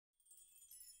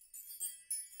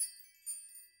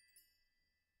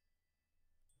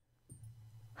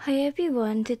Hi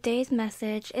everyone, today's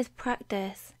message is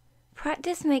practice.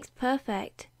 Practice makes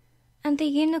perfect, and the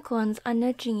unicorns are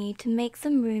nudging you to make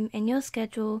some room in your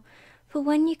schedule for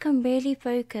when you can really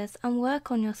focus and work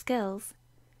on your skills.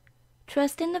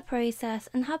 Trust in the process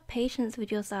and have patience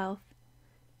with yourself.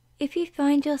 If you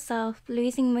find yourself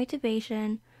losing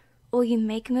motivation, or you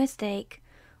make a mistake,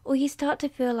 or you start to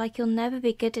feel like you'll never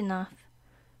be good enough,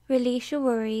 release your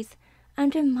worries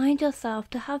and remind yourself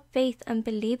to have faith and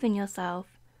believe in yourself.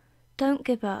 Don't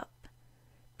give up.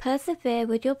 Persevere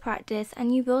with your practice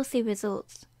and you will see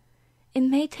results. It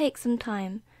may take some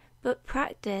time, but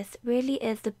practice really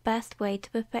is the best way to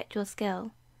perfect your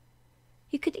skill.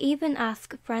 You could even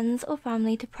ask friends or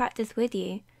family to practice with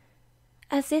you,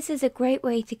 as this is a great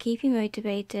way to keep you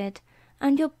motivated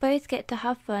and you'll both get to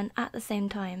have fun at the same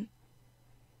time.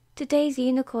 Today's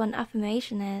unicorn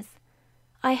affirmation is,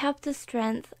 I have the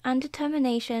strength and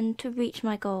determination to reach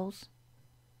my goals.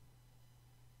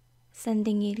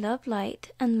 Sending you love,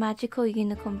 light, and magical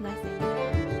unicorn blessings.